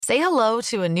Say hello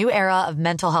to a new era of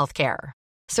mental health care.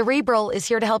 Cerebral is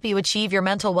here to help you achieve your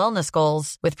mental wellness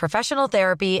goals with professional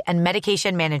therapy and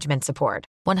medication management support.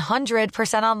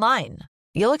 100% online.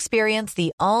 You'll experience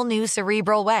the all-new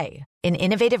Cerebral Way, an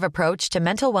innovative approach to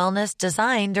mental wellness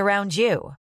designed around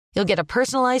you. You'll get a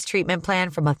personalized treatment plan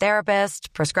from a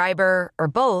therapist, prescriber, or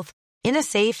both in a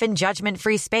safe and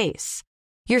judgment-free space.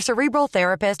 Your Cerebral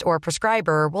therapist or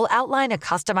prescriber will outline a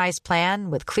customized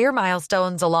plan with clear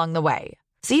milestones along the way,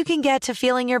 so you can get to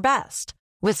feeling your best.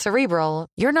 With Cerebral,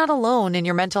 you're not alone in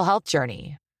your mental health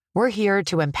journey. We're here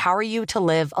to empower you to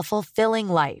live a fulfilling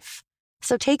life.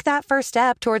 So take that first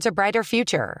step towards a brighter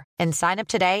future and sign up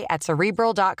today at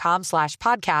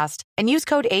Cerebral.com/podcast and use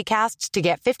code ACAST to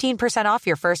get 15% off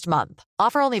your first month.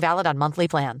 Offer only valid on monthly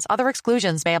plans. Other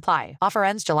exclusions may apply. Offer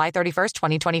ends July 31st,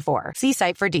 2024. See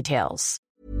site for details.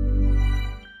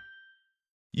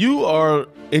 You are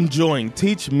enjoying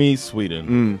Teach Me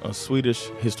Sweden, a Swedish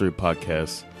history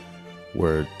podcast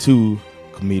where two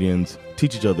comedians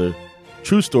teach each other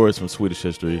true stories from Swedish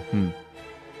history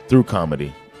through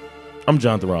comedy. I'm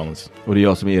Jonathan Rollins. Och det är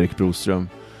jag som är Erik Broström.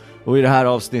 Och i det här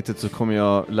avsnittet så kommer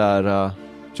jag lära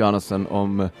Jonathan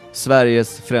om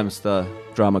Sveriges främsta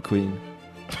drama queen.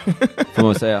 Får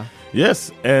man säga.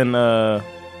 Yes, and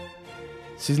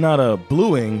she's not a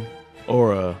bluing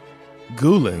or a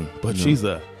guling, but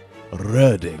she's a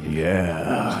röding.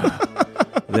 Yeah.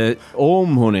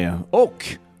 Om hon är. Och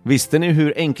visste ni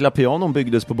hur enkla pianon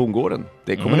byggdes på bondgården?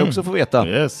 Det kommer ni också få veta.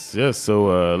 Yes.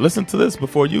 So listen to this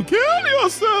before you kill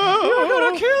yourself. You're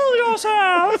gonna kill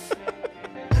yourself.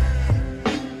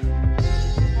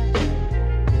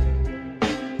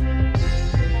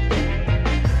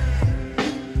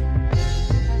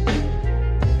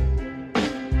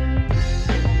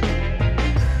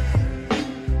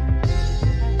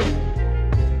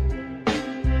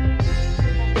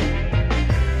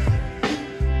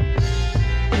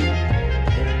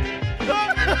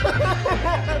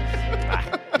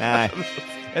 Nej.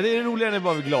 Det är roligare när vi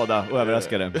bara är glada och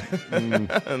överraskade.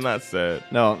 Not sad.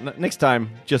 No, next time,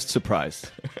 just surprise.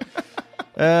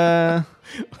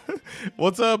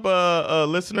 What's up,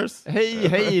 listeners?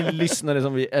 Hej, lyssnare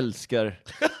som vi älskar.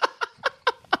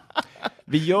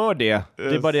 Vi gör det. Yes.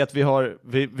 Det är bara det att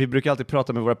vi brukar alltid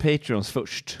prata med våra Patreons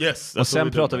först. Yes, och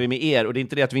sen pratar vi med er. Och det är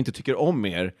inte det att vi inte tycker om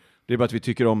er. Det är bara att vi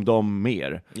tycker om dem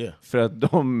mer. Yeah. För att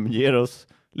de ger oss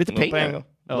lite pengar.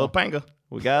 Little panga.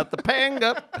 We got the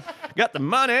panga. Got the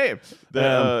money.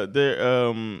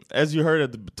 As you heard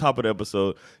at the top of the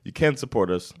episode, you can support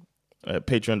us at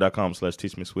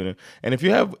patreon.com/teachmesweden. And if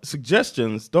you have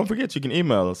suggestions, don't forget you can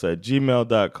email us at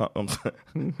gmail.com.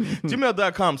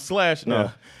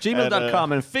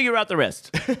 Gmail.com and figure out the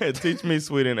rest.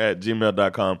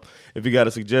 teachmesweden@gmail.com. If you got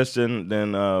a suggestion,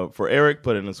 then for Eric,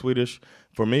 put it in Swedish.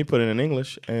 For me, put it in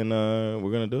English, and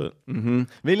we're gonna do it.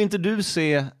 Vill inte du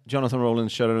se Jonathan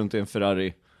Rollins köra runt i en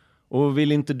Ferrari? Och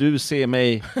vill inte du se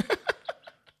mig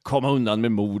komma undan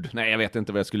med mord? Nej, jag vet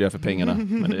inte vad jag skulle göra för pengarna,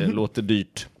 men det låter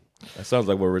dyrt. That sounds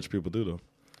like what rich people do, though.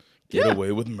 Get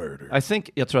away with murder.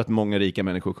 Jag tror att många rika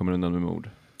människor kommer undan med mord.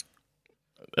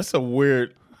 That's a weird...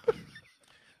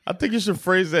 I think you should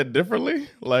phrase that differently.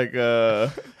 Like,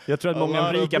 jag tror att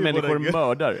många rika människor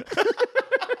mördar.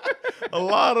 A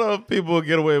lot of people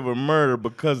get away with murder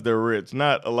because they're rich.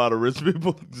 Not a lot of rich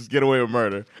people just get away with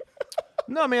murder.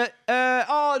 No, men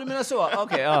du menar så.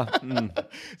 Okej,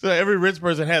 So every rich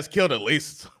person has killed at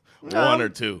least one or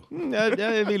two.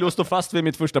 Jag vill stå fast vid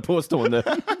mitt första påstående.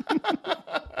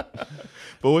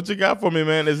 But what you got for me,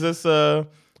 man? Is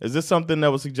this something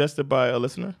that was suggested by a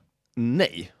listener?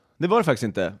 Nej, det var det faktiskt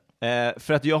inte.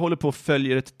 För att jag håller på och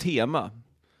följer ett tema.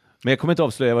 Men jag kommer inte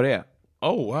avslöja vad det är.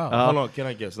 Oh, wow. Hold on, can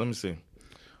I guess? Let me see.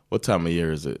 What time of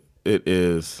year is it? It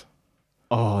is...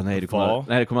 Nej, du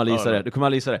kommer aldrig gissa det. Du kommer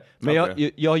aldrig gissa det. Men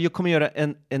jag kommer göra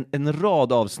en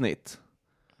rad avsnitt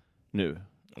nu.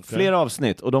 Okay. Flera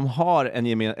avsnitt. Och de har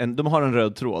en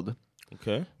röd tråd.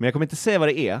 Okay. Men jag kommer inte säga vad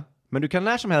det är. Men du kan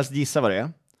när som helst gissa vad det är.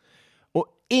 Och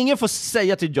ingen får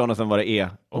säga till Jonathan vad det är.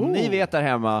 Om ni vet där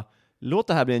hemma, låt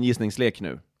det här bli en gissningslek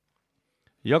nu.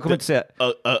 Jag kommer inte säga...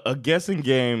 A guessing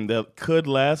game that could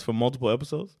last for multiple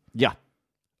episodes? Ja.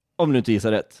 Om du inte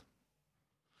gissar rätt.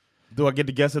 Do I get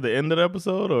to guess at the end of the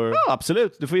episode? Or? Ja,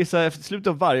 absolut. Du får gissa efter slutet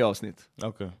av varje avsnitt.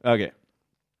 Okej.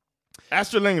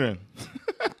 Astrid Lindgren.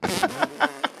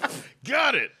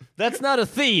 Got it! That's not a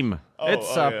theme.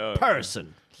 It's a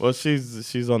person. Well,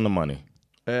 she's on the money.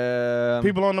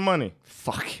 People on the money.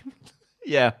 Fuck.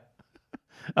 Yeah.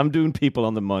 I'm doing people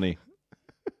on the money.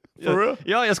 For real?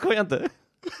 Ja, jag skojar inte.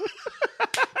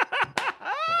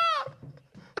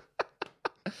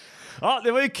 Ja,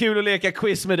 det var ju kul att leka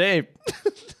quiz med dig.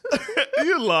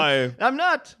 You lying. I'm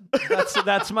not.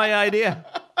 That's my idea.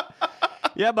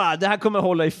 Jag bara, det här kommer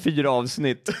hålla i 4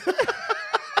 avsnitt.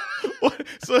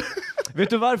 Vet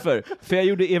du varför? För jag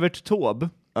gjorde Evert Taube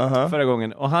förra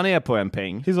gången, och han är på en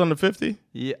peng. He's on the 50?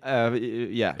 Yeah.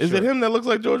 Is it him that looks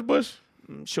like George Bush?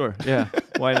 Sure, yeah.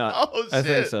 Why not? Oh, shit. I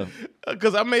think so.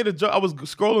 Because I made a joke. I was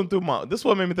scrolling through this is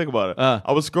what made me think about it.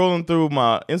 I was scrolling through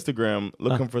my Instagram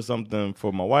looking for something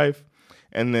for my wife.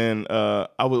 And then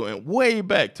I went way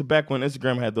back when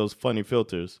Instagram had those funny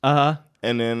filters.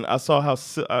 And then I saw how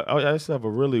I used to have a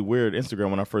really weird Instagram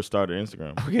when I first started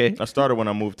Instagram. Okay. I started when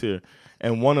I moved here.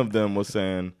 And one of them was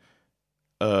saying,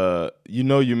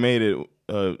 you made it.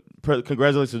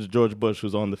 Congratulations to George Bush,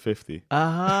 who's on the 50.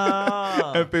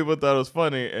 And people thought it was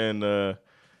funny. And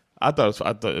I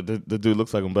thought the dude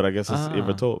looks like him, but I guess it's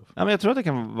Evert Taube. Ja, men jag tror att det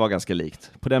kan vara ganska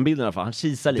likt. På den bilden i alla fall. Han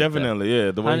kisar lite. Definitely,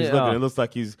 yeah. The way he's looking, it looks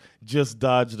like he's just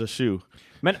dodged a shoe.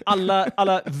 Men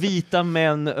alla vita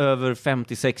män över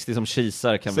 50-60 som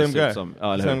kisar kan vi se ut som.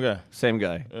 Ja, Same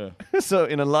guy. Yeah. So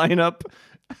in a lineup.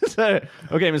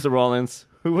 Okay, Mr. Rollins.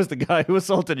 Who was the guy who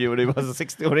assaulted you when he was a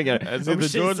 60-åring? George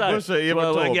Bush or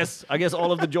Evert Taube? I guess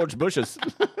all of the George Bushes.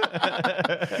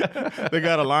 They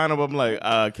got a lineup. I'm like,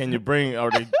 can you bring?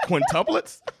 Are they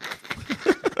quintuplets?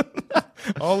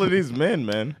 All of these men,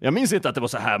 man. Jag minns inte att det var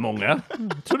så här många.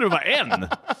 Jag trodde det var en.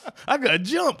 I got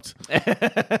jumped.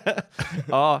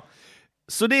 Ja.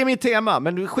 Så det är mitt tema,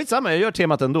 men skitsamma, jag gör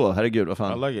temat ändå. Herregud, vad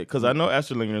fan. I like it, because I know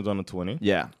Astrid Lindgren is on the 20.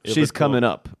 Yeah, she's coming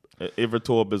up. Evert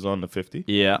Taube is on the 50.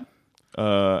 Yeah.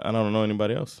 And I don't know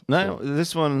anybody else. Nej,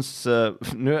 this one's...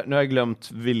 nu har jag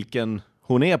glömt vilken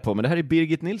hon är på, men det här är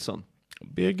Birgit Nilsson.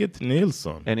 Birgit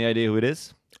Nilsson. Any idea who it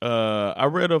is? I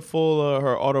read a full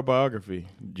her autobiography.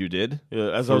 You did?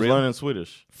 Yeah, as I was learning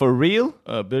Swedish. For real?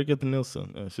 Birgit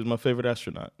Nilsson. She's my favorite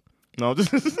astronaut. No,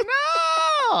 just...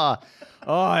 No!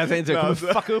 Jag tänkte jag kommer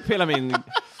fucka upp hela min...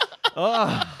 All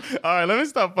right, let me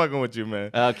stop fucking with you,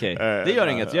 man. Okej, det gör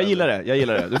inget. Jag gillar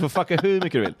det. Du får fucka hur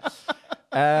mycket du vill.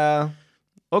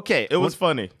 Okej. It was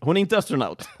funny. Hon är inte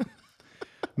astronaut.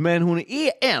 Men hon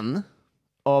är en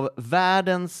av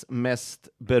världens mest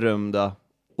berömda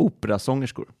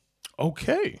operasångerskor.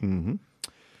 Okej.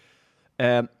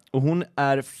 Och hon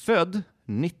är född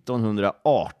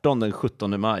 1918, den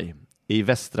 17 maj, i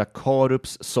Västra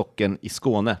Karups socken i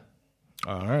Skåne.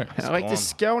 All right. En riktig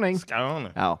skåning.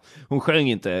 Ja, hon sjöng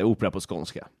inte opera på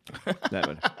skånska.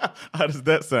 How does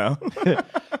that sound?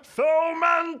 Får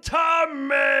man ta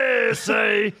med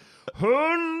sig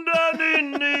hunden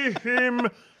in i himlen?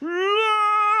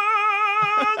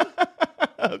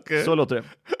 Okay. Så låter det.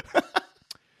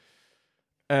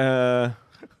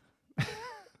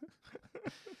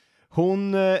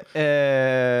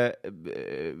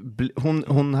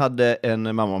 Hon hade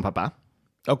en mamma och en pappa.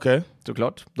 Okej.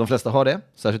 Såklart. De flesta har det,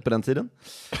 särskilt på den tiden.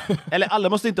 Eller alla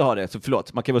måste inte ha det, så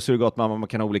förlåt. Man kan vara surrogatmamma, man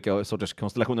kan ha olika sorters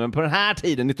konstellationer. Men på den här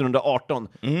tiden, 1918,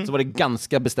 så var det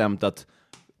ganska bestämt att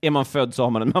är man född så har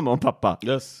man en mamma och en pappa.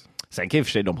 Yes. Sen kan i och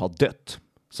för sig de ha dött.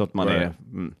 Så att man är...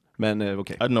 Men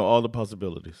okej. I know all the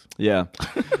possibilities. Yeah.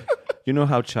 You know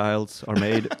how childs are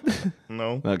made?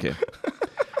 No. Okej.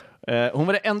 Hon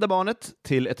var det enda barnet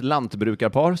till ett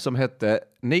lantbrukarpar som hette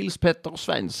Nils Petter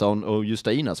Svensson och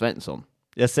Justina Svensson.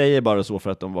 Jag säger bara så för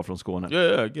att de var från Skåne.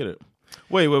 Yeah, I get it.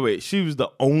 Wait. She was the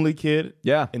only kid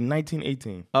in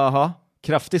 1918. Aha.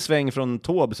 Kraftig sväng från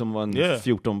Taube som var en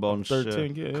 14-barns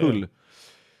kull.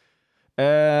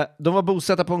 De var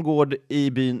bosatta på en gård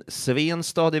i byn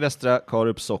Svenstad i Västra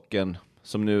Karups socken,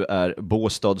 som nu är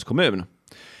Båstads kommun.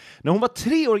 När hon var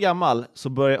 3 år gammal så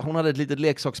började hon hade ett litet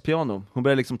leksakspiano. Hon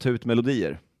började liksom ta ut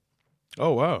melodier. Oh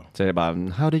wow. Så det är bara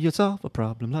How do you solve a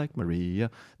problem like Maria?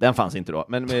 Den fanns inte då,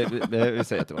 men vi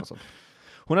säger att det var så.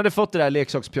 Hon hade fått det där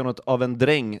leksakspianot av en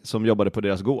dräng som jobbade på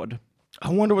deras gård. I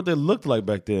wonder what they looked like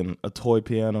back then. A toy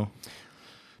piano.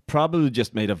 Probably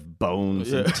just made of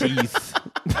bones and teeth.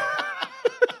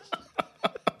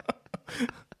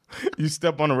 You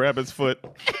step on a rabbit's foot.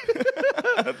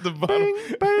 At the bottom.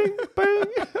 Bang, bang.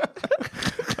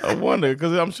 I wonder,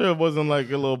 because I'm sure it wasn't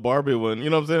like a little Barbie one. You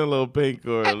know what I'm saying? A little pink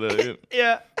or a little...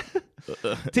 Yeah.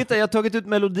 Titta, jag har tagit ut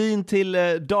melodin till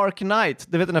Dark Knight.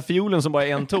 Du vet den här fiolen som bara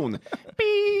är en ton.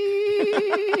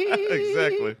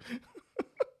 Exactly.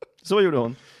 Så gjorde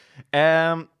hon.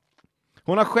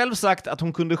 Hon har själv sagt att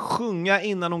hon kunde sjunga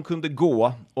innan hon kunde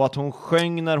gå och att hon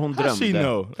sjöng när hon drömde. How she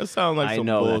know? That sounds like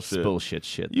some bullshit. That's bullshit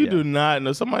shit. You do not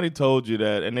know. Somebody told you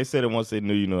that and they said it once they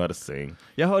knew you knew how to sing.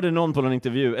 Jag hörde någon på någon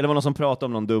intervju, eller var någon som pratade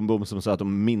om någon dumbom som sa att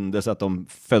de mindes att de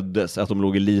föddes, att de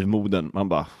låg i livmodern. Man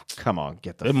bara, come on,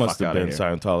 get the fuck out of here. It must have been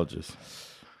Scientologists.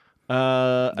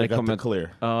 They got the clear.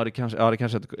 Det kanske you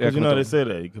know they say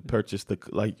that you could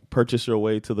purchase your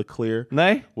way to the clear.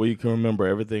 Nej. Where you can remember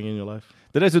everything in your life.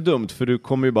 Det där är så dumt, för du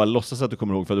kommer ju bara låtsas att du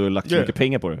kommer ihåg för att du har lagt så mycket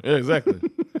pengar på det. Yeah, exactly.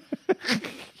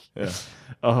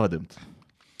 Dumt.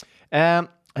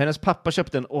 Hennes pappa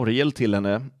köpte en orgel till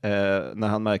henne när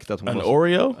han märkte att hon var...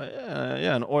 Oreo?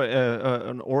 En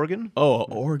organ.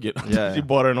 Oh, organ. Yeah. She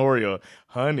bought an Oreo.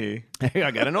 Honey.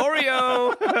 I got an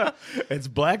Oreo. It's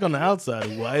black on the outside,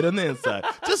 white on the inside.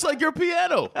 Just like your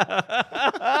piano.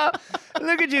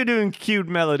 Look at you doing cute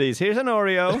melodies. Here's an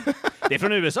Oreo. Det är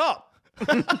från USA.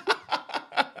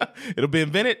 It'll be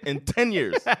invented in 10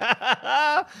 years.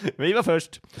 Vi var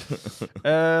först.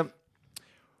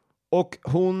 Och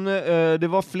hon, det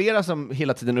var flera som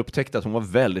hela tiden upptäckte att hon var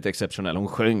väldigt exceptionell. Hon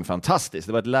sjöng fantastiskt.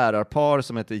 Det var ett lärarpar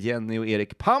som hette Jenny och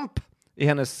Erik Pamp i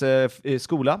hennes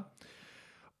skola.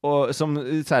 Och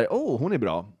som så här, hon är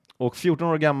bra. Och 14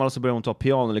 år gammal så började hon ta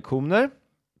pianolektioner.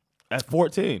 At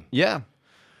 14? Yeah.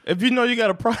 If you know you got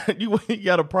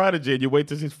a prodigy and you wait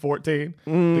till she's 14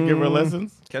 to give her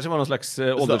lessons. Kanske var någon slags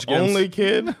åldersgräns. Only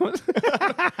kid.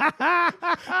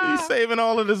 He's saving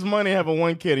all of this money having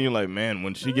one kid and you're like, man,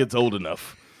 when she gets old enough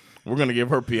we're gonna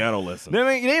give her piano lessons. Nej,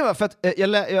 men grejen var för att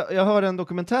jag hörde en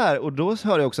dokumentär och då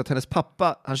hörde jag också att hennes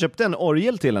pappa, han köpte en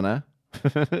orgel till henne.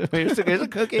 It's a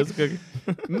cookie.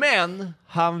 Men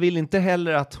han vill inte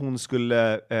heller att hon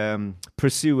skulle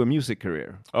pursue a music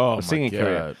career. A singing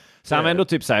career. Så han var ändå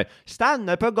typ så här: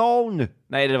 stanna på gång.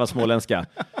 Nej, det var småländska.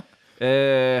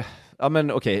 Ja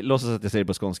men okej, låtsas att jag säger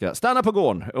på skånska. Stanna på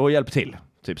gården och hjälp till.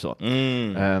 Typ så.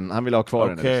 Han ville ha kvar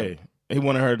henne. Okay. He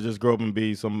wanted her to just grow up and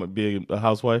be a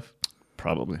housewife?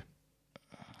 Probably.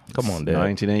 Come on,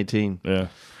 Dad. 1918. Yeah.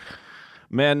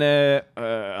 Men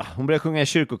hon blev sjunga i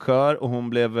kyrkokör och hon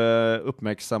blev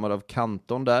uppmärksammad av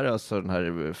kantorn där, alltså den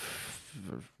här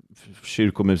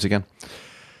kyrkomusiken.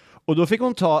 Och då fick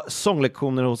hon ta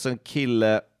sånglektioner hos en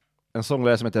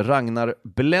sånglärare som heter Ragnar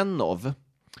Blenov.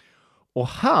 Och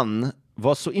han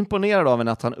var så imponerad av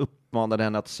henne att han uppmanade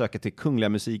henne att söka till Kungliga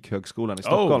Musikhögskolan i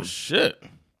Stockholm. Oh shit.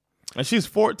 And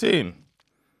she's 14.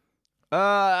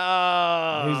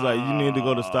 He's like, you need to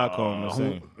go to Stockholm and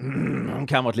sing. Hon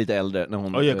kan vara lite äldre när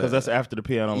hon... Oh yeah, because that's after the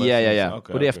piano lessons. Yeah.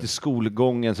 Okay, och det är efter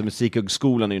skolgången, så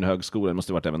Musikhögskolan är ju en högskola. Det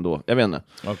måste ha varit även då. Jag vet inte.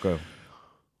 Okay.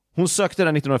 Hon sökte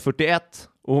den 1941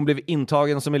 och hon blev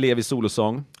intagen som elev i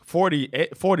solosång.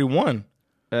 41?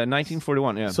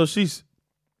 1941, yeah. So she's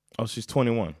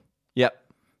 21. Yeah.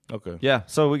 Okay. Yeah,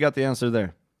 so we got the answer there.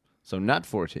 So not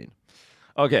 14.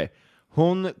 Okay.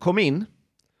 Hon kom in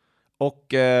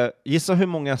och gissa hur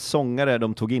många sångare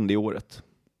de tog in det året?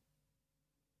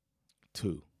 2.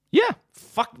 Yeah.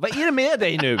 Fuck, vad är det med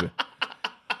dig nu?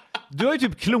 Du har ju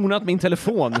typ klonat min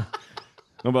telefon.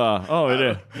 Och bara,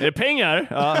 är det pengar?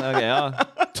 Ja, okej, ja.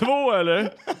 2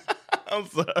 eller?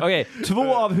 Okej,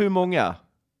 2 av hur många?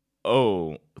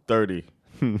 30.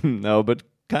 No, but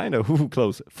kind of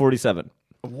close. 47.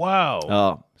 Wow.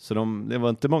 Ja, så det var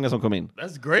inte många som kom in.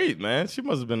 That's great, man. She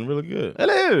must have been really good.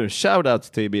 Eller hur? Shout out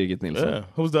till Birgit Nilsson. Yeah.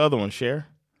 Who's the other one? Cher?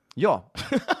 Ja.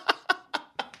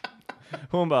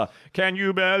 Hon bara, can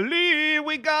you believe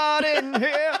we got in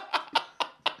here?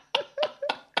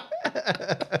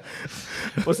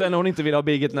 Och sen när hon inte ville ha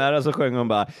Birgit nära så sjöng hon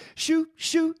bara shoo,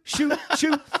 shoo, shoo,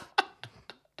 shoo.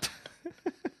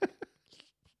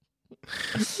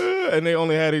 And they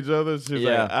only had each other. She was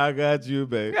like, I got you,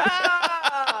 babe.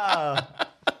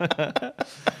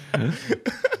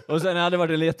 Och sen hade det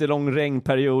varit en jättelång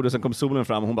regnperiod och sen kom solen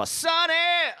fram och hon bara Sunny!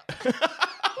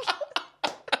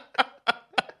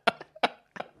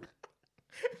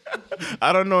 I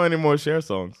don't know any more Cher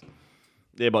songs.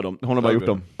 Det är bara dem. Hon har bara gjort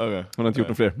dem. Okay. Hon har inte gjort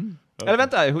dem fler. Eller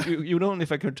vänta, gjorde hon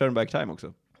If I Could Turn Back Time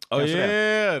också? Oh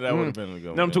yeah, that would have been a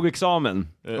good. När de tog examen.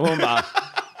 Och hon bara If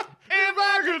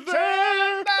I could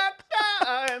turn back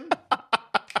time.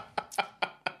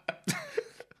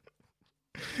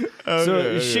 Så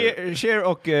Cher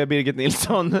och Birgit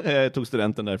Nilsson tog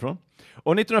studenten därifrån.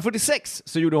 Och 1946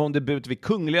 så gjorde hon debut vid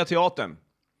Kungliga Teatern.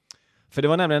 För det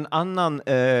var nämligen en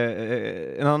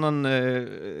annan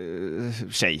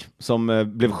tjej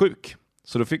som blev sjuk.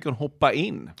 Så då fick hon hoppa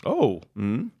in. Oh.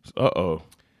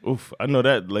 Oof, I know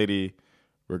that lady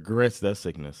regrets that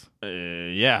sickness.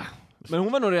 Yeah. Men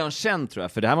hon var nog redan känd tror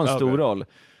jag, för det här var en stor roll.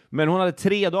 Men hon hade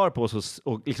 3 dagar på sig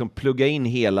att liksom plugga in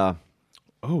hela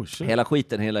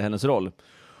skiten, hela hennes roll.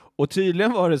 Och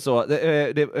tydligen var det så,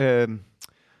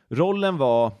 rollen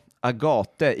var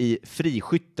Agathe i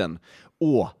Friskytten.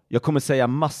 Jag kommer säga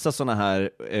massa såna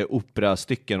här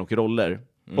operastycken och roller.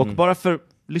 Och bara för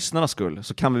lyssnarnas skull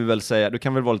så kan vi väl säga, du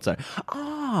kan väl vara lite så här,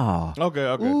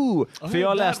 Okay. För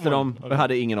jag läste dem och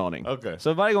hade ingen aning. Okay.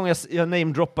 Så varje gång jag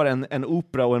namedroppar en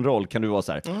opera och en roll kan du vara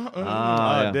så här.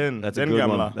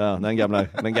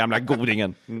 Den gamla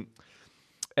godingen.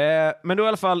 Men då i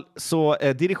alla fall så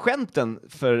dirigenten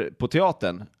på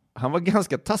teatern, han var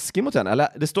ganska taskig mot henne. Eller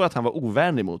det står att han var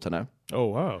ovänlig mot henne. Oh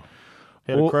wow.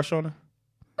 He had a crush on her?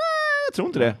 Nej, jag tror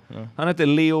inte det. Han heter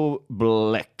Leo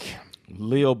Black.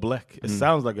 Leo Black. It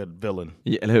sounds like a villain.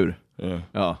 Eller hur?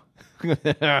 Ja.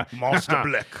 Master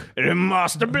Black.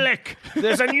 Master Black.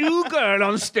 There's a new girl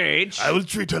on stage. I will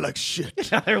treat her like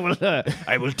shit.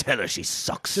 I will tell her she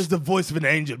sucks. She's the voice of an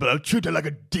angel, but I'll treat her like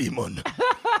a demon.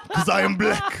 Because I am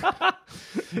black.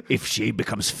 If she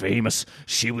becomes famous,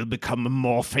 she will become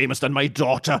more famous than my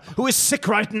daughter, who is sick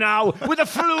right now with the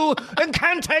flu and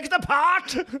can't take the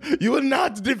part. You will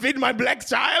not defeat my black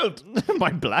child.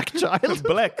 My black child?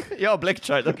 Black. Yeah, black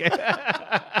child, okay.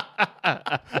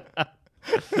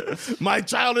 My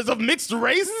child is of mixed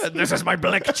race. This is my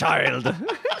black child.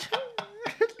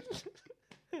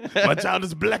 My child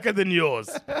is blacker than yours.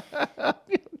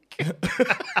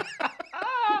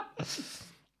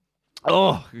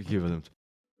 Oh, gud vad dumt.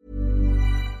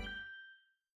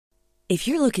 If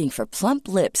you're looking for plump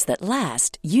lips that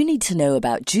last, you need to know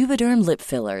about Juvederm lip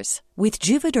fillers. With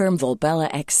Juvederm Volbella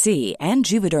XC and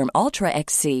Juvederm Ultra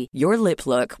XC, your lip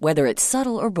look, whether it's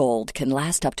subtle or bold, can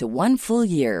last up to 1 full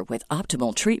year with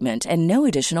optimal treatment and no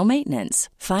additional maintenance.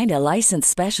 Find a licensed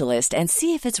specialist and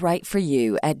see if it's right for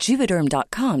you at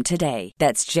Juvederm.com today.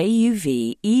 That's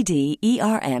JUVEDERM.com.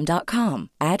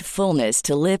 Add fullness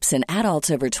to lips in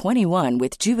adults over 21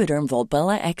 with Juvederm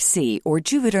Volbella XC or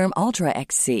Juvederm Ultra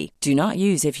XC. Do not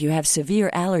use if you have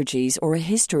severe allergies or a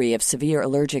history of severe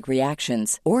allergic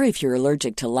reactions, or if you're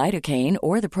allergic to lidocaine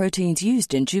or the proteins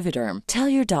used in Juvederm. Tell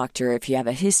your doctor if you have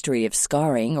a history of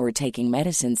scarring or taking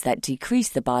medicines that decrease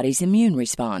the body's immune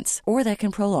response or that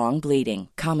can prolong bleeding.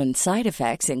 Common side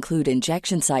effects include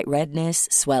injection site redness,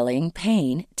 swelling,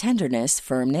 pain, tenderness,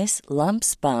 firmness,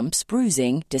 lumps, bumps,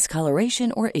 bruising,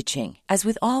 discoloration, or itching. As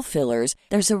with all fillers,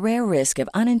 there's a rare risk of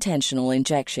unintentional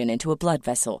injection into a blood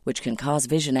vessel, which can cause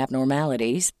vision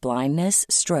abnormalities, blindness,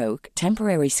 stroke,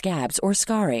 temporary scabs, or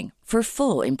scarring. For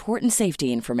full, important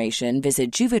safety information,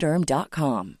 visit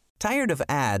Juvederm.com. Tired of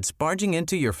ads barging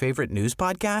into your favorite news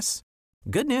podcasts?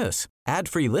 Good news.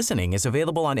 Ad-free listening is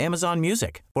available on Amazon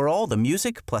Music for all the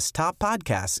music plus top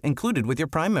podcasts included with your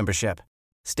Prime membership.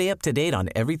 Stay up to date on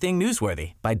everything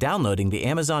newsworthy by downloading the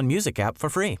Amazon Music app for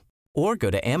free or go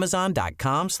to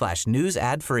amazon.com/news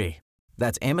ad free.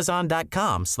 That's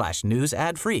amazon.com/news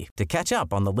ad free to catch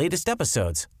up on the latest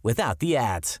episodes without the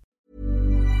ads.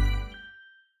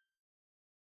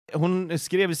 Hon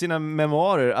skrev i sina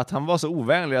memoarer att han var så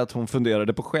ovänlig att hon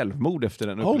funderade på självmord efter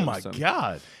den upplevelsen. Oh my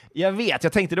god. Jag vet,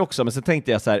 jag tänkte det också, men så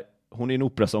tänkte jag så här, hon är en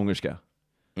operasångerska.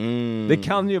 Det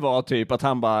kan ju vara typ att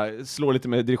han bara slår lite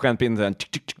med dirigentpinnen.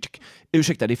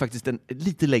 Ursäkta, det är faktiskt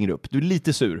lite längre upp. Du är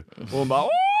lite sur. Och hon bara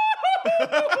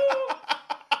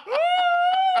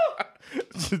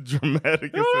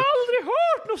Dramatic. Jag har aldrig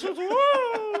hört något sånt.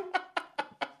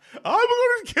 I'm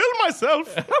going to kill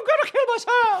myself. I'm going to kill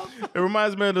myself. It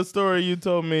reminds me of the story you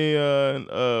told me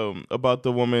about the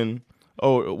woman.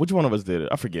 Oh, which one of us did it?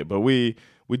 I forget, but we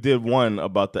did one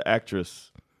about the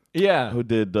actress. Yeah. Who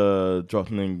did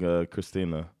Drottning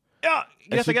Christina. Yeah,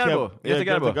 Greta Garbo. Greta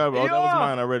Garbo. Oh, that was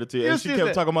mine. I read it to you. And she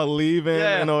kept talking about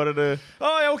leaving in order to...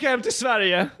 jag åker hem till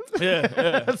Sverige. Yeah.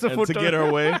 And to get her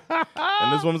away.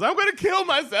 And this woman's, I'm going to kill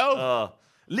myself.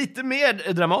 Lite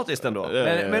mer dramatiskt ändå.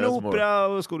 Men opera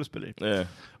och skådespeleri. Yeah.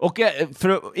 Och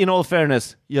in all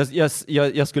fairness,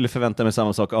 jag skulle förvänta mig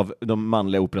samma sak av de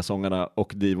manliga operasångarna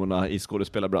och divorna i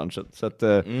skådespelarbranschen. Så att,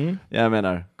 jag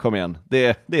menar, kom igen. Det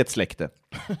är ett släkte.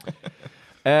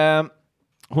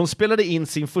 Hon spelade in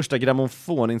sin första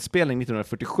grammofoninspelning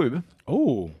 1947.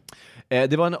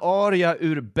 Det var en aria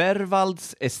ur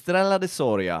Berwalds Estrella de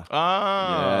Soria.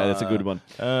 Yeah, that's a good one.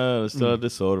 Estrella de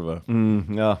Sorva.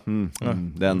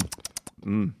 Den.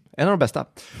 En av de bästa.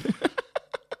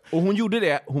 Och hon gjorde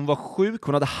det. Hon var sjuk.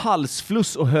 Hon hade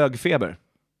halsfluss och hög feber.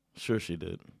 Sure she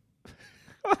did.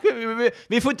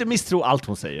 Vi får inte misstro allt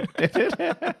hon säger.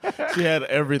 She had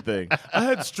everything. I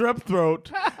had strep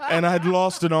throat and I had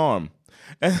lost an arm.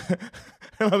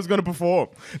 And I was going to perform.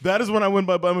 That is when I went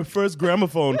by my first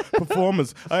gramophone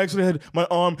performance. I actually had my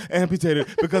arm amputated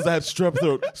because I had strep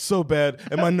throat so bad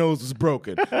and my nose was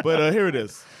broken. But here it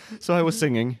is. So I was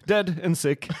singing, dead and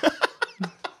sick.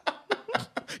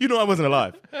 You know I wasn't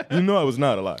alive. You know I was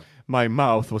not alive. My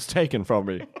mouth was taken from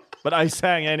me. But I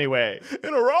sang anyway.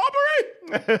 In a robbery?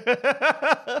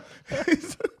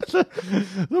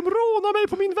 De rånar mig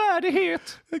på min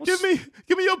värdighet. Give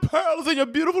me your pearls and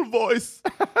your beautiful voice.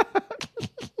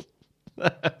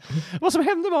 Vad som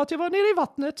hände var att jag var nere i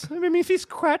vattnet med min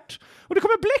fiskstjärt och det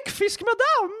kom en bläckfisk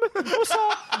madame och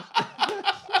sa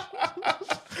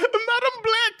Madam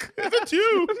Black, is it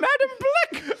you? Madam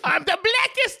Black, I'm the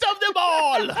blackest of them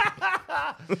all.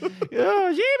 ja,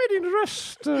 ge mig din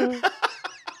röst.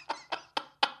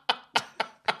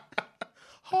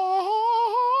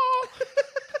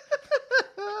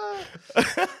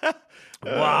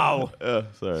 Wow.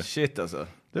 Sorry. Shit alltså.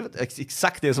 Det var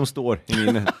exakt det som står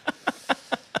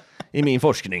i min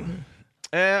forskning.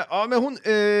 Ja, men hon...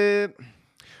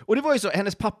 och det var ju så,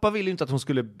 hennes pappa ville ju inte att hon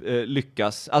skulle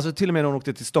lyckas. Alltså till och med när hon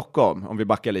åkte till Stockholm, om vi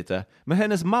backar lite. Men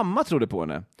hennes mamma trodde på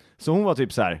henne. Så hon var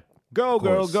typ så här: go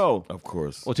girl, go! Of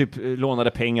course. Och typ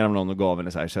lånade pengar av någon och gav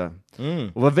henne så här. Så.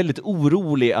 Och var väldigt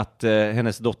orolig att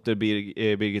hennes dotter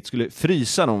Birgit skulle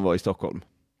frysa när hon var i Stockholm.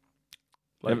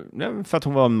 För att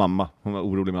hon var en mamma. Hon var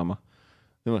orolig mamma.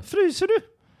 Hon var, fryser du?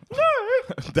 Nej!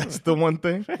 That's the one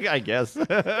thing? I guess.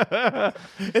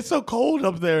 It's so cold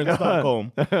up there in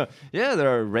Stockholm. Yeah, there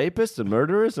are rapists and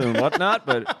murderers and whatnot,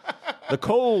 but the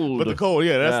cold. But the cold,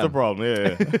 yeah, that's the problem.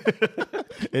 Yeah.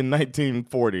 In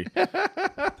 1940.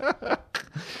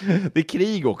 Det är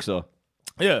krig också.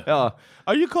 Yeah. Ja.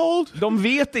 Are you cold? De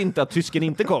vet inte att tysken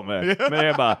inte kommer. Men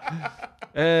jag bara,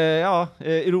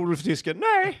 är du orolig för tysken?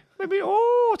 Nej. Men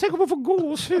tänk om man får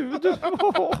gåshud.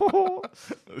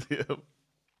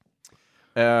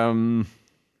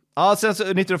 Sen så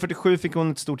 1947 fick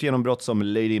hon ett stort genombrott som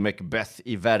Lady Macbeth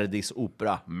i Verdis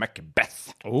opera Macbeth.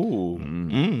 Oh,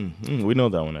 we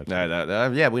know that one.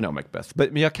 Yeah, we know Macbeth.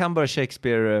 Men jag kan bara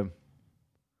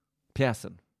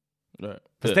Shakespeare-pjäsen.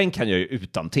 Fast den kan jag ju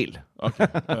utan till. Okay.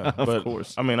 Of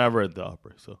course. I mean, I've read the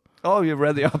opera, so. Oh, you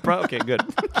read the opera? Okay, good.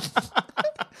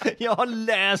 Jag har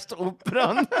läst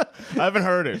operan. I haven't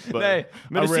heard it. But nej,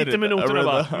 men du sitter med noterna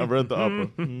bara. I read the opera.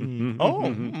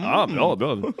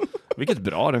 Bra. Vilket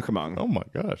bra arrangemang. Oh my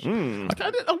gosh. I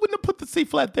wouldn't have put the C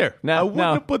flat there. No, I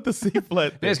wouldn't have put the C flat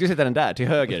there. Nej, jag skulle sätta den där till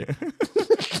höger.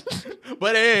 But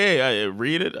hey, I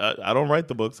read it. I don't write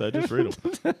the books. I just read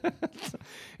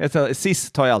them.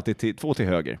 Sist tar jag alltid 2 till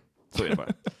höger. Så är det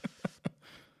bara.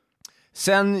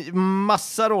 Sen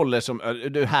massa roller som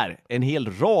en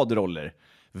hel rad roller.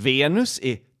 Venus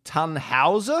i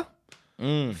Tannhauser.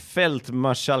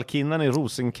 Fältmarskalkinnan i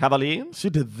Rosenkavaljen. She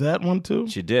did that one too?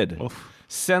 She did.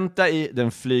 Senta i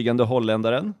Den flygande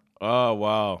holländaren. Oh,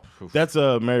 wow.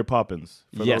 That's Mary Poppins.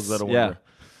 For yes, those that are yeah.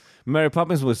 Mary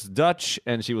Poppins was Dutch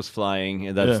and she was flying,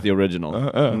 and that's the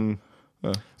original.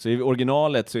 Så i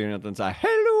originalet så är det inte så här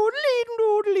hello,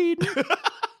 lead.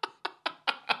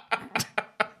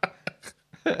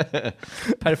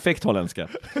 Perfekt holländska.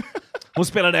 Hon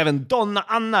spelade även Donna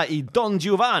Anna i Don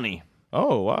Giovanni.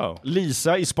 Oh, wow.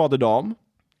 Lisa i Spadedam.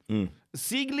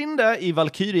 Siglinda i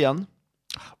Valkyrien.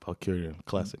 Valkyrian,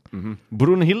 classic.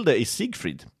 Brunhilde i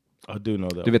Siegfried. I do know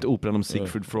that. Du vet operan om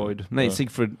Siegfried Freud. Nej,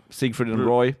 Siegfried and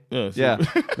Roy. Yeah,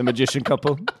 the magician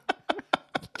couple.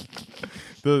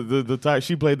 the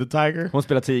she played the tiger. Hon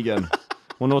spelar tigern.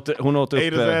 Hon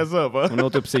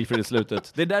åt upp Siegfried i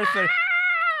slutet. Det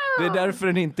är därför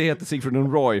den inte heter Siegfried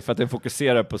and Roy, för att den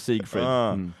fokuserar på Siegfried.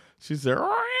 She said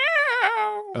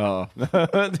ja.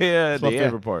 det är my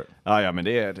favorite part. Ja, men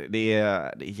det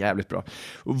är jävligt bra.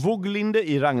 Voglinde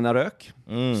i Ragnarök.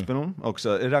 Spelar hon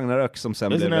också. Ragnarök som sen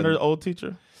blev... Isn't that her old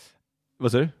teacher?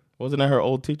 Vad sa du? Wasn't that her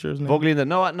old teacher's name? Voglinde,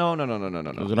 no. Was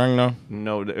it Ragnar?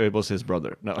 No, it was his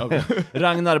brother. No. Okay.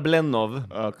 Ragnar Blenov.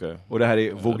 Okay. Och det här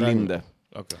är Voglinde.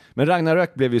 Okay. Men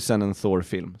Ragnarök blev ju sen en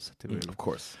Thor-film. Of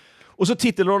course. Och så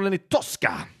titelrollen i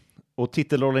Tosca. Och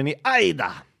titelrollen i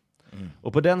Aida.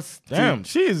 Och på den... Damn,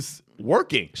 she's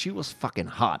working. She was fucking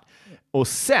hot. Och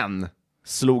sen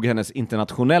slog hennes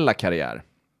internationella karriär.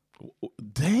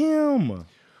 Damn!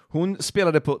 Hon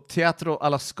spelade på Teatro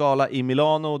alla Scala i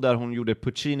Milano, där hon gjorde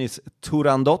Puccinis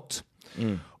Turandot.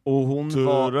 Och hon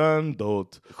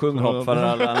Turandot. var... Sjung hopp för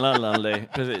alla.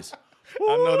 Precis. I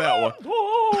know that one.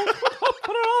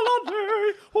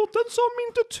 Och den som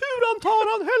inte turan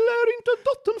tar, han heller inte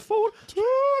dottern får.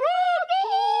 Turandot!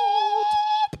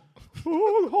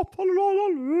 Hopp,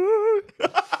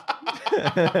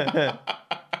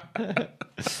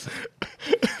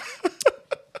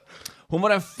 hon var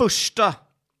den första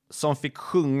som fick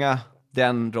sjunga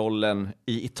den rollen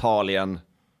i Italien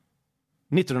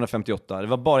 1958. Det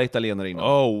var bara italienare innan.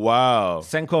 Oh, wow.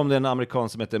 Sen kom det en amerikan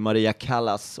som heter Maria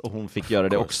Callas och hon fick göra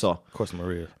det också. Of course,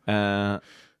 Maria.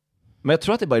 Men jag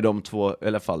tror att det bara är de två, i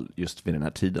alla fall just vid den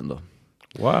här tiden då.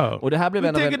 Wow. Och det här blev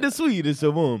We're taking the Swedish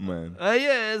woman.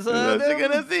 Yes. She's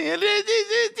gonna sing.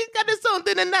 She's got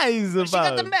something nice about. She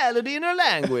got the melody in her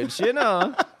language, you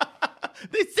know.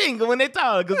 They sing when they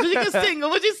talk. She can sing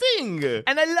when she sing.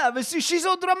 And I love it. She's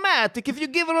so dramatic. If you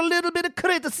give her a little bit of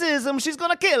criticism, she's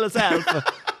gonna kill herself.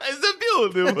 It's a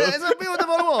beautiful. It's a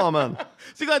beautiful woman.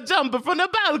 She got jumping from the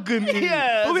balcony.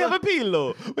 Yes. But we have a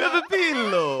pillow. We have a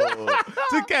pillow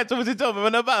to catch her when she's jumping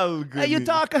from the balcony. And you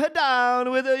talk her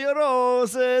down with your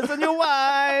roses and your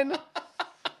wine.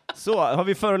 Så, har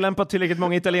vi förolämpat tillräckligt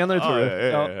många italienare, tror du?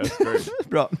 Yeah, that's great.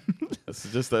 Bra.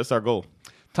 That's our goal.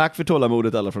 Tack för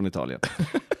tålamodet, alla från Italien.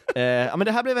 Men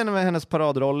det här blev en av hennes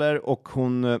paradroller, och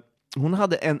hon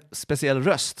hade en speciell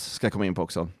röst, ska jag komma in på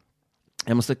också.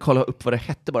 Jag måste kolla upp vad det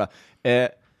hette bara.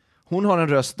 Hon har en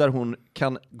röst där hon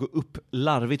kan gå upp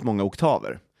larvigt många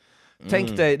oktaver.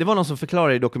 Tänk dig, det var någon som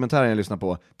förklarade i dokumentären jag lyssnade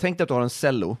på. Tänk dig att du har en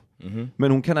cello,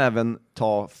 men hon kan även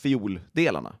ta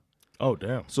fioldelarna. Oh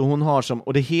damn. Så hon har som,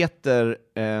 och det heter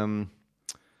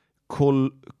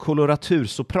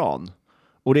koloratursopran.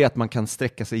 Och det är att man kan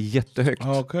sträcka sig jättehögt.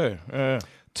 Okay.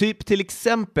 Typ till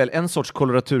exempel, en sorts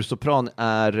koloratursopran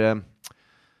är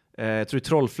jag tror i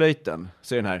trollflöjten,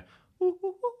 så är den här.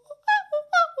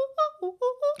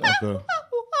 Okay.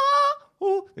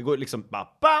 Det går liksom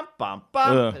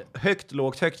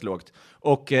högt, lågt.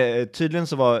 Och tydligen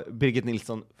så var Birgit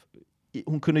Nilsson,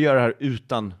 hon kunde göra det här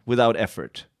without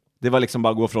effort. Det var liksom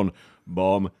bara gå från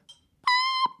bam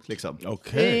liksom.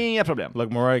 Okay. Inga problem.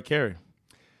 Like Mariah Carey.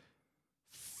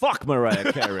 Fuck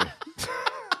Mariah Carey.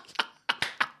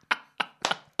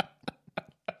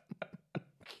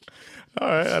 All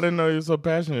right, I didn't know you were so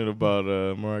passionate about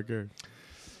Mariah Carey.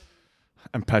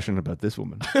 I'm passionate about this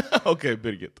woman. Okay,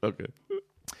 Birgit. Okay.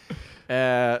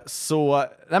 Så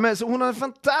hon har en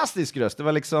fantastisk röst. Det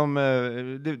var liksom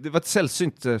det var ett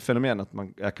sällsynt fenomen att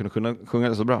jag kunde sjunga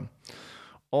det så bra.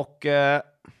 Och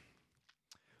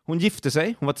hon gifte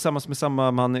sig. Hon var tillsammans med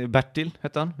samma man, Bertil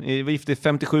hette han. Vi var gifta i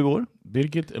 57 år.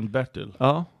 Birgit and Bertil.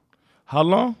 Ja. How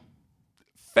long?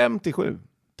 57.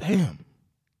 Damn.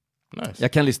 Nice.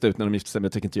 Jag kan lista ut när de gifte sig, men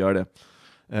jag tänker inte göra det.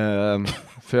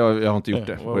 För jag har inte gjort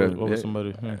det. Jag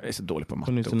är så dålig på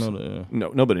matte också.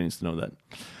 No, nobody needs to know that.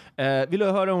 Vill du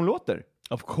höra hur hon låter?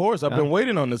 Of course, I've been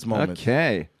waiting on this moment.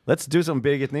 Okay, let's do some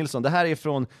Birgit Nilsson. Det här är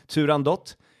från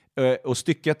Turandot. Och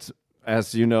stycket,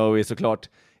 as you know, är såklart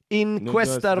In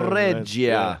Questa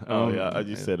Regia. Oh yeah, I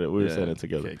just said it. We were saying it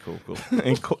together.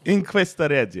 Okay, cool. In Questa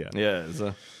Regia. Yeah,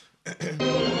 so.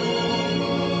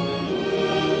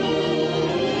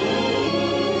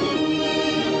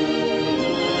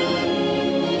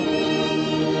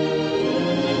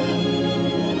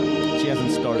 She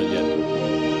hasn't started yet.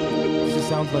 She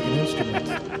sounds like an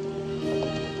instrument.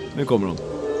 Nu kommer hon.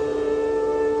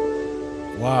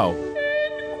 Wow.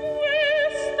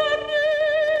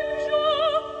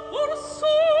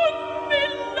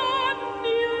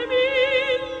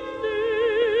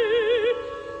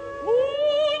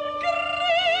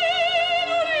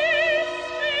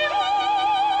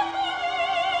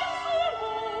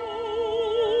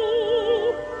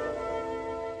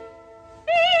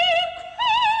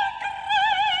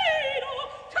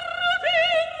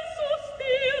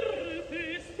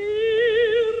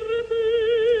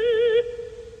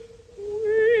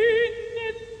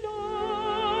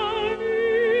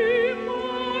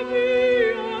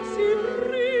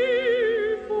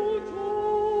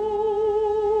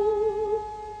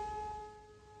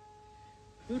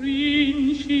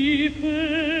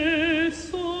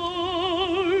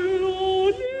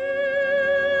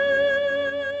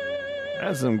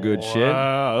 That's some good shit.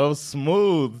 Wow, that was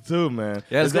smooth too, man.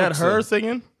 Yeah, is that her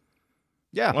singing?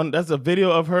 Yeah. That's a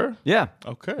video of her? Yeah.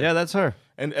 Okay. Yeah, that's her.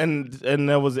 And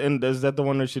that was is that the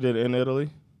one that she did in Italy?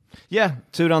 Yeah,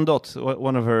 Turandot,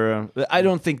 one of her. I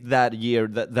don't think that year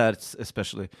that's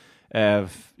especially.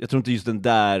 Jag tror inte just den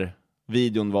där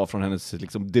videon var från hennes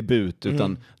liksom debut,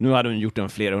 utan nu hade hon gjort den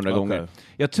flera hundra gånger.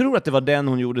 Jag tror att det var den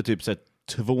hon gjorde typ så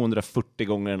 240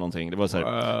 gånger eller någonting. Det var så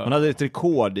här, hon hade ett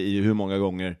rekord i hur många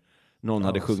gånger någon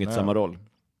hade sjungit samma roll.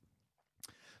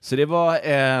 Så det var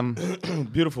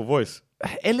beautiful voice.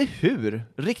 Eller hur?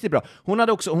 Riktigt bra. Hon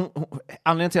hade också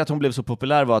anledningen till att hon blev så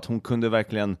populär var att hon kunde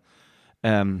verkligen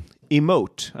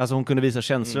emote. Alltså hon kunde visa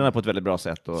känslorna på ett väldigt bra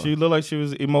sätt. Och... She looked like she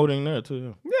was emoting there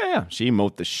too. Yeah. She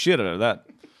emoted the shit out of that.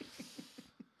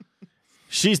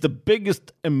 She's the biggest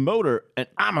emoter and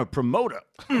I'm a promoter.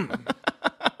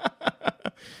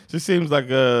 She seems like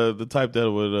the type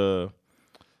that would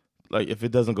like if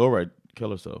it doesn't go right,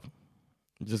 kill herself.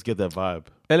 Just get that vibe.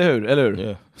 Eller hur?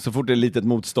 Yeah. Så fort det är litet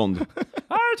motstånd.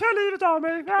 Ta livet av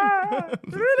mig.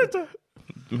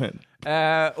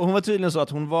 Och hon var tydligen så att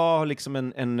hon var liksom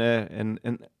den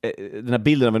här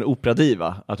bilden av en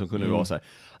operadiva. Att hon kunde vara så här.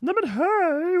 Nej men hej,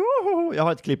 jag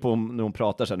har ett klipp på när hon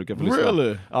pratar sen. Du kan få lyssna.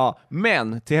 Really? Ja,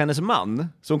 men till hennes man.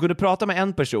 Så hon kunde prata med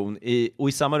en person och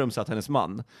i samma rum satt hennes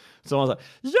man. Så hon sa,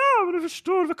 ja men du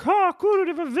förstår, det var kakor och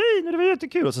det var vin och det var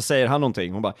jättekul. Och så säger han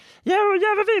någonting. Hon bara, ja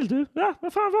vad vill du? Ja,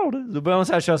 vad fan var det? Då började hon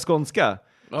så här köra skånska.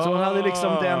 Så hon hade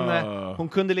liksom hon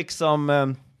kunde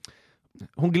liksom...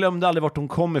 Hon glömde aldrig vart hon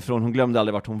kom ifrån. Hon glömde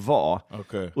aldrig vart hon var.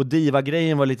 Okay. Och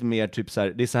diva-grejen var lite mer typ så här,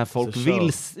 det är så här folk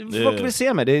vill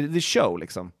se mig. Det är show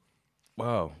liksom.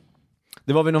 Wow.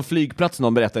 Det var vid någon flygplats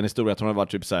någon berättade en historia att hon hade varit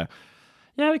typ så här.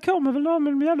 Ja, det kommer väl någon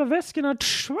med de jävla väskorna.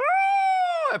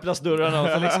 Öppnas dörrarna och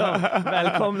så liksom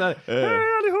välkomna. Hej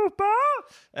allihopa!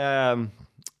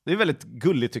 Det är väldigt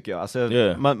gulligt tycker jag. Alltså,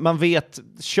 man vet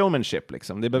showmanship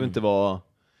liksom. Det behöver inte vara...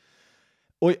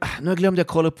 Oj, nu glömde jag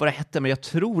kolla upp vad det hette, men jag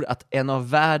tror att en av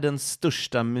världens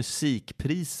största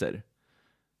musikpriser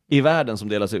i världen som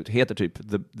delas ut heter typ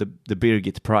the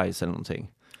Birgit Prize eller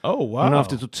någonting. Oh, wow. Hon har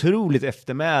haft ett otroligt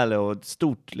eftermäle och ett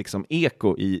stort liksom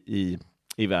eko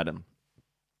i världen.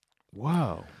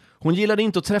 Wow. Hon gillade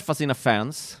inte att träffa sina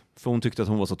fans för hon tyckte att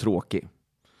hon var så tråkig.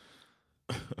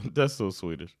 That's so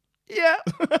Swedish. Yeah.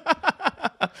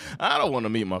 I don't want to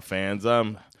meet my fans.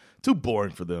 I'm too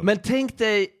boring for them. Men tänk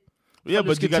dig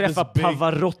du skulle träffa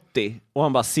Pavarotti och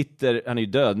han bara sitter, han är ju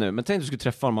död nu, men tänk du skulle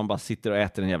träffa honom och han bara sitter och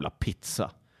äter en jävla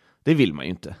pizza. Det vill man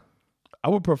ju inte. I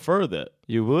would prefer that.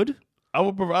 You would? I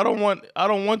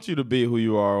don't want you to be who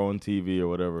you are on TV or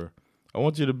whatever. I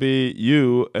want you to be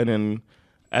you and then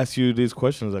ask you these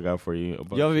questions I got for you.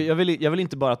 Jag vill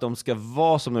inte bara att de ska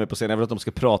vara som de är på scenen, jag vill att de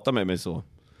ska prata med mig så.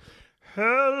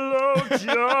 Hello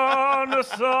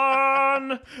Jonathan!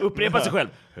 Upprepa sig själv.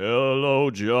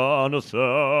 Hello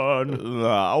Jonathan.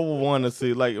 I would want to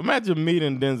see, like, imagine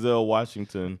meeting Denzel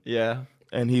Washington. Yeah.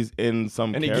 And he's in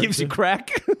some and character. He gives you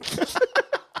crack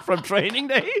from Training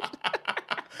Day.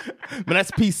 But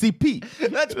that's PCP.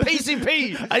 That's PCP.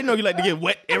 I didn't know you like to get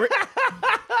wet, Eric.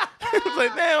 It's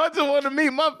like, damn, I just want to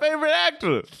meet my favorite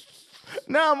actor.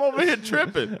 Now I'm over here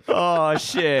tripping. Oh,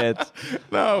 shit.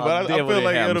 No, but I feel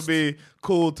like it'll be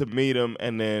cool to meet him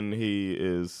and then he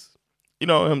is, you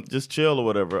know, him just chill or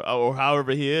whatever, or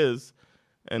however he is.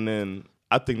 And then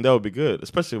I think that would be good,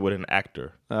 especially with an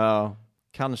actor. Ja,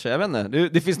 kanske. Jag vet inte.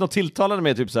 Det finns något tilltalande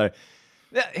med typ så här.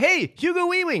 Hey,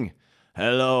 Hugo Weaving.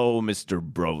 Hello, Mr.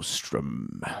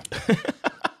 Broström.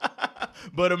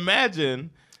 But imagine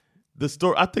the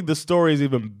story. I think the story is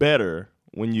even better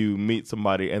when you meet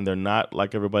somebody and they're not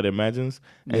like everybody imagines,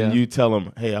 and you tell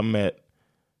them, "Hey, I met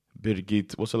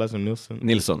Birgit. What's her last name? Nilsson.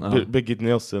 Birgit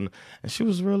Nilsson, and she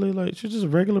was really like she's just a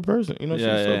regular person. You know,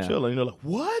 she's so chill." And you're like,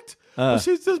 "What?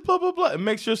 She's just blah blah blah." It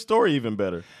makes your story even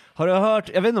better. Har du hört?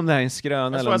 Jag vet inte om det här är en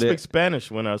skröna eller om det. That's why I speak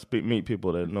Spanish when I meet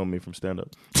people that know me from stand-up.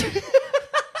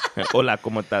 Hola,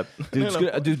 ¿cómo estás?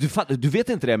 Du vet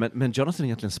inte det, men Jonathan är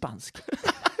egentligen spansk.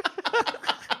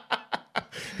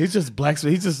 He's just black, so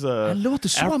he's just han låter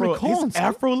så amerikansk. He's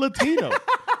Afro-Latino.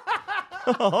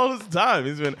 All this time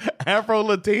he's been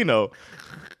Afro-Latino.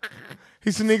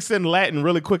 He sneaks in Latin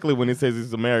really quickly when he says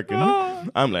he's American.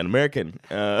 I'm Latin American.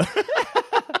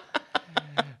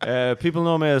 People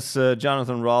know me as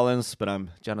Jonathan Rollins, but I'm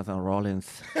Jonathan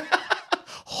Rollins.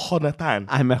 Jonathan.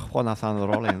 I'm Jonathan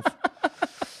Rollins.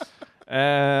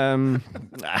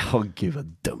 Gud vad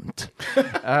dumt.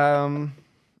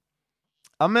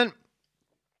 Ja men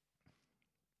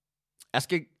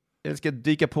jag ska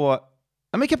dyka på.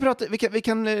 Ja, men vi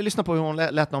kan lyssna på hur hon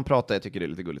lät när hon pratar. Jag tycker det är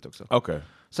lite gulligt också. Okay.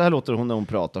 Så här låter hon när hon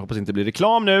pratar. Hoppas inte blir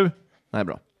reklam nu. Nej,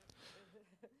 bra.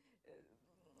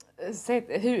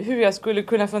 Hur jag skulle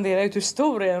kunna fundera ut hur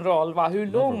stor en roll var, hur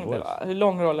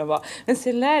lång rollen var. Men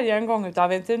sen lärde jag en gång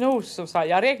av en tenor som sa,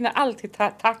 jag räknar alltid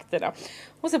takterna.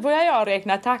 Och så började jag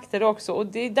räkna takter också. Och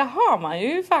där har man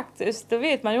ju faktiskt, då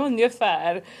vet man ju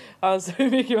ungefär alltså,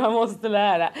 hur mycket man måste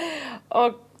lära.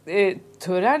 Och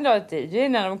Turandot, det är ju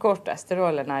en av de kortaste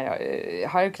rollerna. Jag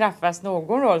har ju knappast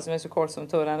någon roll som är så kort som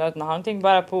Turandot. Den har någonting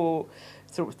bara på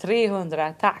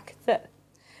 300 takter.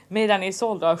 Medan i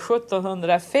sålde av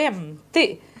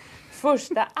 1750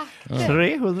 första akten.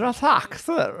 300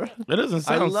 takter. It doesn't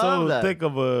sound so thick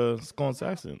of a Skånsk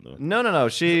accent though. No.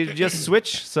 She just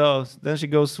switched, so then she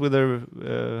goes with her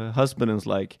husband and is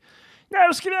like,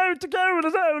 "No, ska jag ut och gå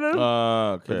och så."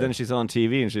 Okay. But then she's on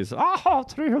TV and she's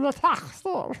 300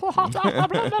 takter.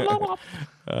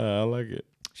 I like it.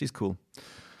 She's cool.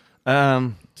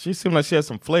 She seemed like she had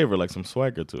some flavor, like some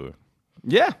swagger to her.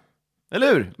 Yeah.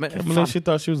 Eller hur? Men she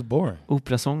thought she was boring.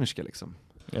 Operasångerska liksom.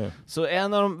 Yeah. Så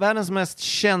en av världens mest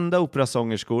kända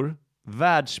operasångerskor,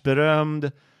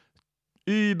 världsberömd,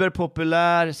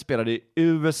 Überpopulär, spelade i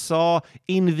USA,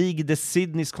 invigde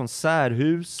Sydneys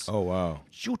konserthus. Oh wow.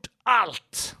 Gjort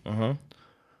allt.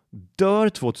 Dör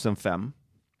 2005.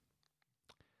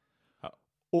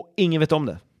 Och ingen vet om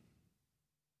det.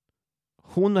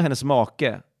 Hon och hennes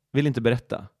make vill inte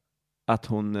berätta att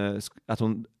hon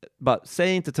bara,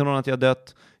 säg inte till någon att jag har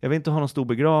dött. Jag vill inte ha någon stor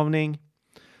begravning.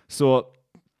 Så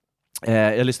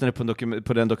jag lyssnade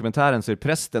på den dokumentären, så är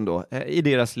prästen då i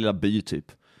deras lilla by typ.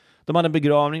 De hade en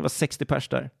begravning, var 60 pers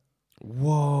där.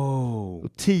 Wow.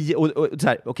 Och 10 och så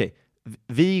här, okej.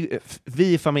 Vi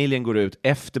i familjen går ut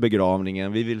efter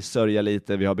begravningen. Vi vill sörja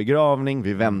lite, vi har begravning,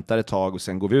 vi väntar ett tag och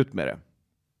sen går vi ut med det.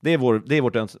 Det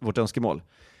är vårt önskemål.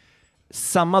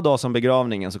 Samma dag som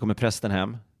begravningen så kommer prästen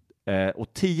hem. Och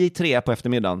 10:03 på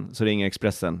eftermiddagen så ringer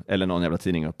Expressen eller någon jävla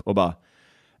tidning upp och bara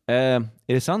är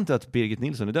det sant att Birgit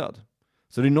Nilsson är död?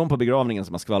 Så det är någon på begravningen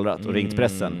som har skvallrat och ringt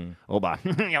pressen och bara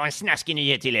jag har en snaskig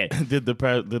nyhet till er.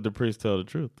 Did the priest tell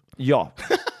the truth? Ja.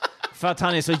 För att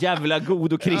han är så jävla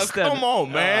god och kristen. Come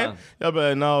on, man. Jag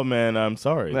bara, no man, I'm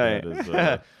sorry. Nej.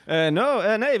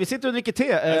 Nej, vi sitter och dricker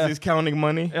te. As he's counting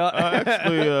money.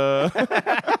 Actually,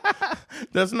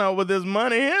 that's not what this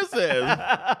money here says.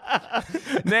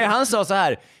 Nej, han sa så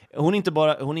här. Hon är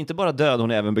inte bara död,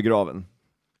 hon är även begraven.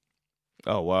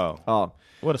 Oh wow. Ja.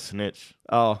 What a snitch.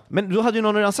 Ja, men då hade ju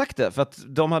någon redan sagt det för att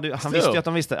han visste ju att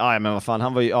de visste. Ja, men vad fan,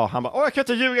 han bara, jag kan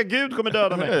inte ljuga, Gud kommer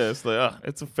döda mig. Yeah, it's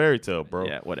like, it's a fairy tale, bro.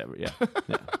 Yeah, whatever,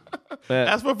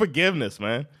 Ask for forgiveness,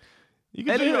 man. You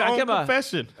can do your own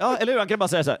confession. Ja, eller hur? Han kan bara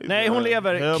säga så här, nej, hon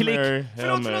lever, klick.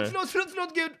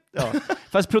 Förlåt, Gud. Ja.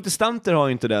 Fast protestanter har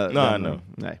ju inte det.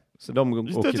 Nej. Så de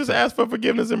just ask for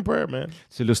forgiveness in prayer, man.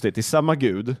 Så lustigt, det är samma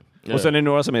Gud. Yeah. Och sen är det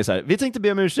några som är så här, vi tänkte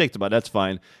be om ursäkt, bara that's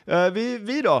fine.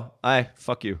 Vi då? Nej,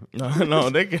 fuck you.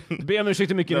 No, they can be om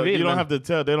ursäkt hur mycket ni vill. You don't have to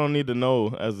tell, they don't need to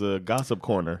know as a gossip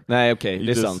corner. Nej, okej,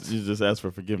 det är sant. You just ask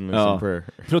for forgiveness in prayer.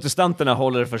 Protestanterna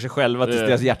håller för sig själva tills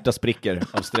deras hjärta spricker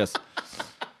av stress.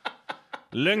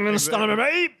 Lögnen stannar med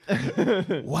mig!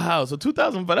 Wow, so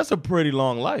 2000, but that's a pretty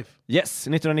long life. Yes,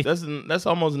 1990. That's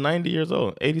almost 90 years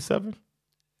old. 87?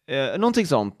 Någonting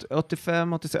sånt.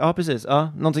 85, 86, ja precis.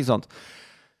 Ja, någonting sånt.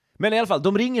 Men i alla fall,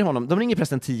 de ringer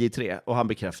prästen 10:03 och han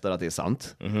bekräftar att det är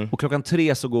sant. Och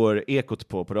 3:00 så går ekot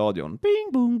på radion.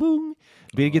 Bing, boom, boom.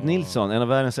 Birgit Nilsson, en av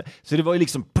världens... Så det var ju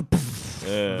liksom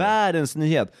världens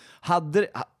nyhet.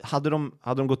 Hade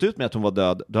de gått ut med att hon var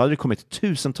död, då hade det kommit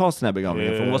tusentals till den här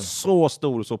begravningen. För hon var så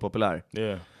stor och så populär.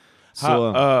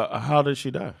 How did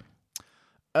she die?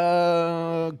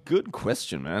 Good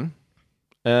question, man.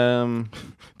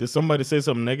 Did somebody say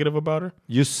something negative about her?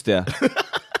 Just det.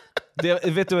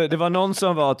 Vet du, det var någon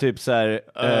som var typ så här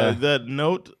that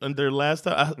note in their last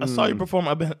time I saw you perform.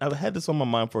 I've had this on my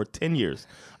mind for 10 years.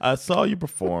 I saw you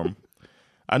perform.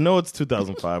 I know it's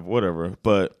 2005, whatever,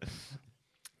 but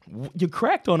you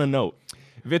cracked on a note.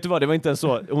 Vet du vad, det var inte ens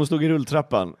så. Hon stod i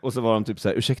rulltrappan och så var de typ så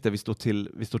här, ursäkta, vi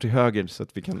står till höger så att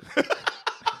vi kan...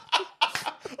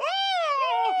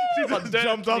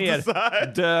 Jumped off the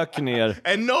side. Dök ner.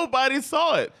 And nobody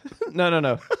saw it.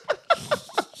 No.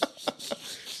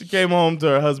 She came home to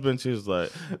her husband. She was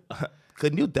like,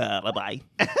 couldn't you die? Bye.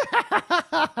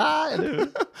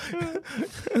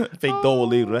 Fick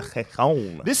dålig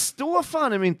reaktion. Det står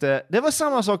fan inte. Det var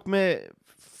samma sak med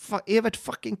Evert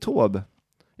fucking Taube.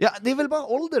 Ja, det är väl bara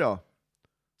ålder då.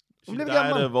 She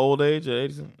died of old age. I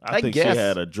think guess. she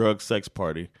had a drug sex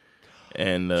party.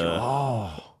 And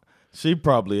she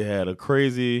probably had a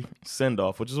crazy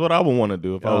send-off, which is what I would want to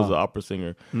do if I was an opera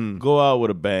singer. Go out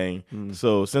with a bang.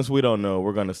 So since we don't know,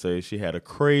 we're going to say she had a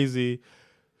crazy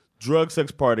drug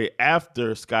sex party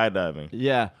after skydiving.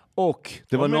 Yeah. Och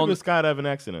det var någon skydiving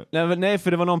accident. Nej,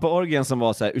 för det var någon på orgen som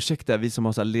var så här, ursäkta, vi som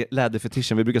har så här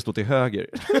läderfetischen, vi brukar stå till höger.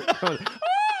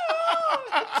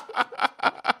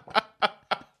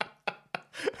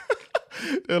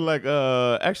 They're like,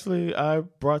 actually, I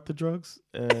brought the drugs,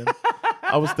 and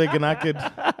I was thinking I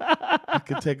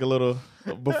could take a little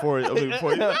before you. Oh, no, it's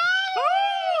my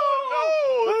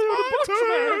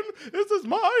turn. This is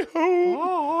my home.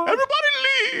 Everybody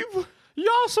leave.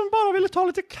 Jag som bara ville ta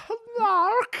lite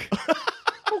knark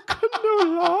och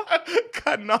knulla.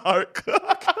 Knark.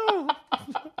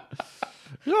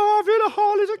 Jag ville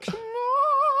ha lite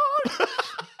knark.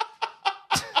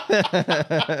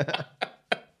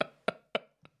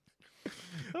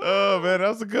 Oh man, that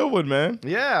was a good one, man.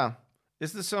 Yeah.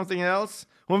 Is there something else?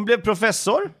 Hon blev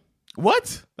professor.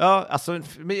 What? Ja, alltså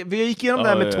vi gick igenom det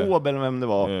här med Taube eller vem det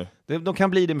var. Yeah. De kan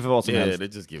bli det med vad som helst. They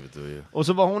just give it to you. Och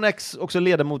så var hon också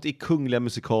ledamot i Kungliga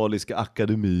Musikaliska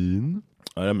Akademin.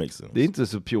 Oh, that makes sense. Det är inte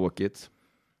så pjåkigt.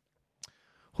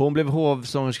 Hon blev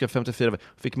hovsångerska 54,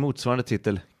 fick motsvarande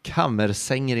titel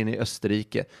kammersängerin i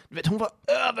Österrike. Du vet, hon var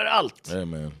överallt. Hey,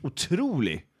 man.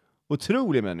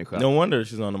 Otrolig människa. No wonder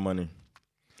she's on the money.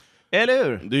 Eller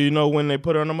hur? Do you know when they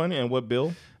put her on the money and what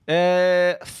bill?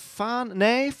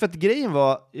 Nej, för att grejen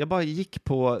var, jag bara gick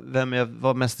på vem jag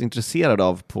var mest intresserad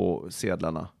av på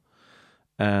sedlarna.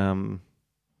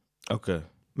 Okay.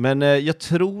 Men jag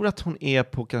tror att hon är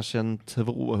på kanske en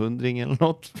 200 eller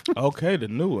något. Okay, the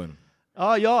new one.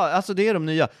 Ja, alltså det är de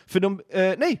nya. För de,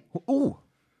 nej,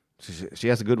 she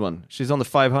has a good one. She's on the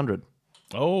 500.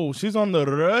 Oh, she's on the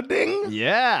Röding?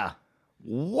 Yeah.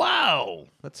 Wow.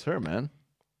 That's her, man.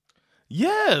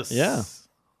 Yes. Yeah.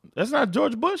 That's not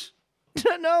George Bush?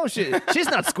 No,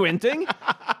 she's not squinting.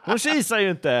 Hon kisar ju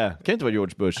inte. Kan inte vara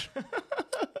George Bush.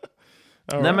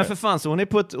 Nej, men för fan, så hon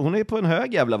är på en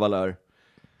hög jävla valör.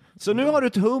 Så nu har du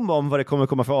ett hum om vad det kommer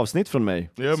komma för avsnitt från mig.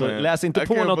 Yeah, så man. läs inte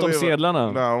på något om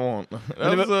sedlarna. No, I won't.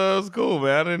 That was cool, man.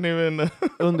 I didn't even...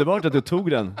 Underbart att du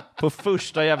tog den på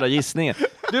första jävla gissningen.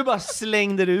 Du bara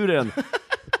slängde ur den.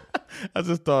 I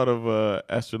just thought of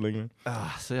Astrid Lindgren.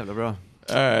 Så jävla bra.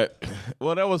 All right.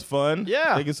 Well, that was fun.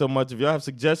 Yeah. Thank you so much. If y'all have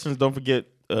suggestions, don't forget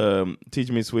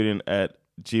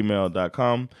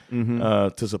teachmesweden@gmail.com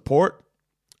to support.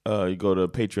 You go to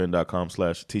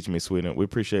patreon.com/teachmesweden. We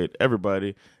appreciate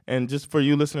everybody. And just for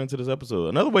you listening to this episode,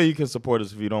 another way you can support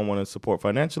us if you don't want to support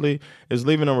financially is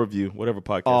leaving a review, whatever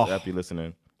podcast app you listen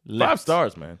in. 5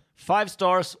 stars, man. 5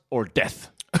 stars or death.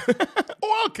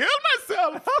 I'll kill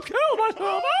myself.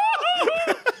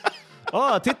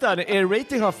 Titta,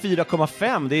 rating har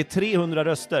 4,5. Det är 300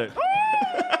 röster.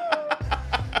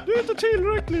 Det är inte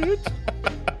tillräckligt.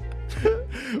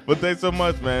 But thanks so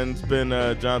much, man. It's been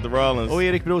Jonathan Rollins och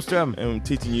Erik Broström and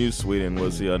teaching you Sweden.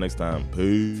 We'll see you next time.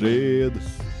 Peace. Fred.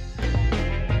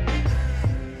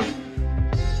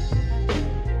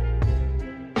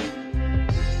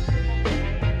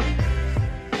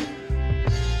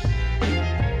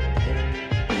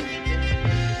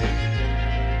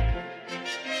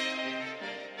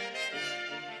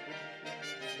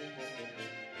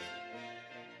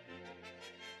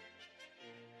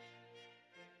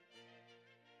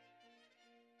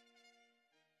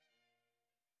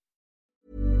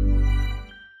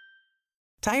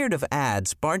 Tired of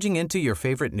ads barging into your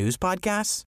favorite news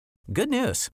podcasts? Good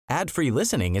news. Ad-free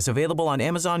listening is available on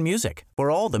Amazon Music for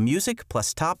all the music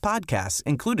plus top podcasts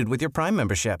included with your Prime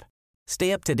membership.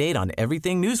 Stay up to date on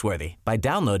everything newsworthy by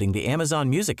downloading the Amazon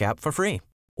Music app for free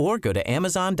or go to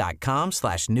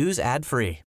amazon.com/news ad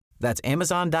free. That's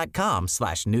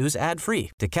amazon.com/news ad free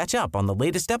to catch up on the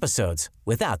latest episodes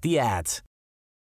without the ads.